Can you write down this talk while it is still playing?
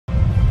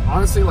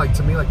honestly, like,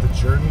 to me, like, the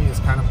journey is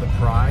kind of the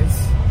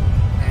prize.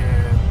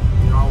 And,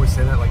 you know, I always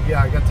say that, like,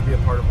 yeah, I got to be a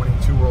part of winning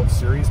 2 World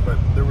Series, but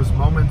there was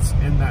moments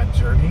in that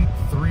journey,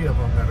 3 of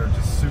them that are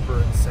just super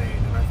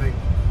insane. And I think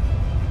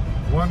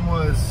one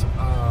was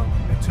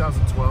in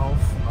 2012.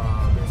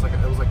 It was like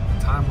the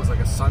time was like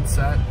a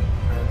sunset,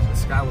 and the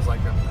sky was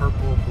like a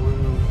purple,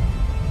 blue,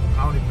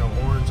 I don't even know,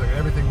 orange. Like,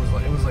 everything was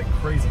like, it was like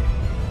crazy.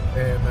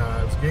 And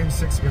it was Game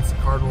 6 against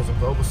the Cardinals, and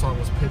Vogelsong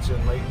was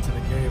pitching late into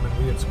the game, and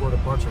we had scored a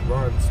bunch of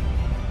runs.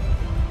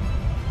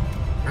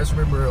 I just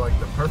remember like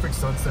the perfect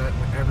sunset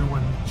and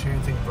everyone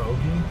chanting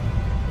Vogie,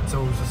 and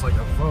so it was just like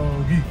a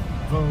Vogie,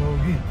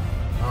 Vogie,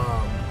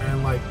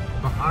 and like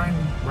behind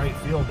right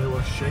field they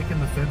were shaking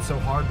the fence so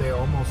hard they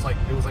almost like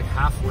it was like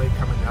halfway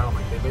coming down,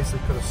 like they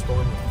basically could have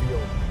stormed the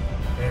field.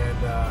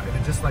 And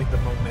it just like the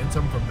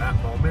momentum from that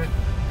moment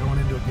going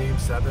into a Game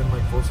 7,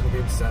 like close to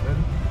Game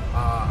 7,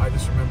 I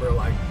just remember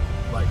like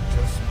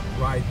just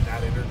riding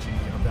that energy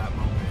of that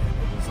moment.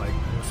 It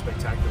was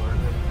spectacular. And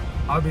then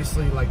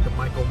obviously like the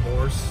Michael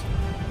Morse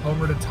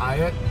homer to tie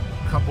it,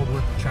 coupled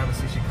with the Travis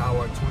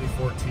Ishikawa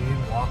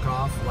 2014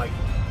 walk-off, like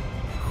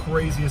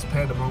craziest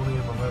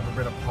pandemonium I've ever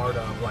been a part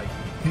of. Like,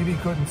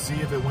 PB couldn't see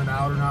if it went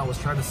out or not, was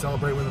trying to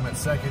celebrate with him at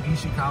second.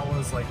 Ishikawa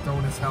was like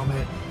throwing his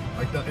helmet.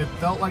 Like, it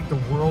felt like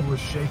the world was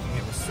shaking.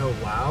 It was so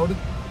loud.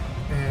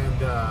 And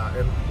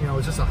you know, it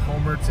was just a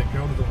homer to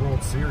go to the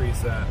World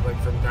Series that,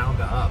 like, from down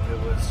to up, it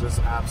was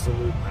just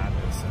absolute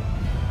madness. And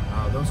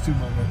those 2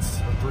 moments,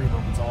 or 3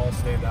 moments, all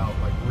stand out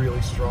like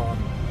really strong.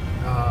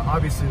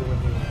 Obviously, when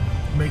you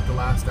make the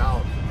last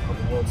out of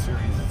the World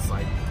Series, it's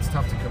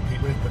tough to compete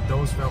with. But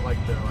those felt like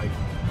the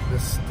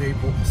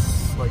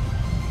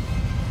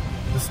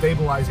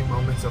stabilizing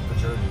moments of the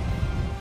journey.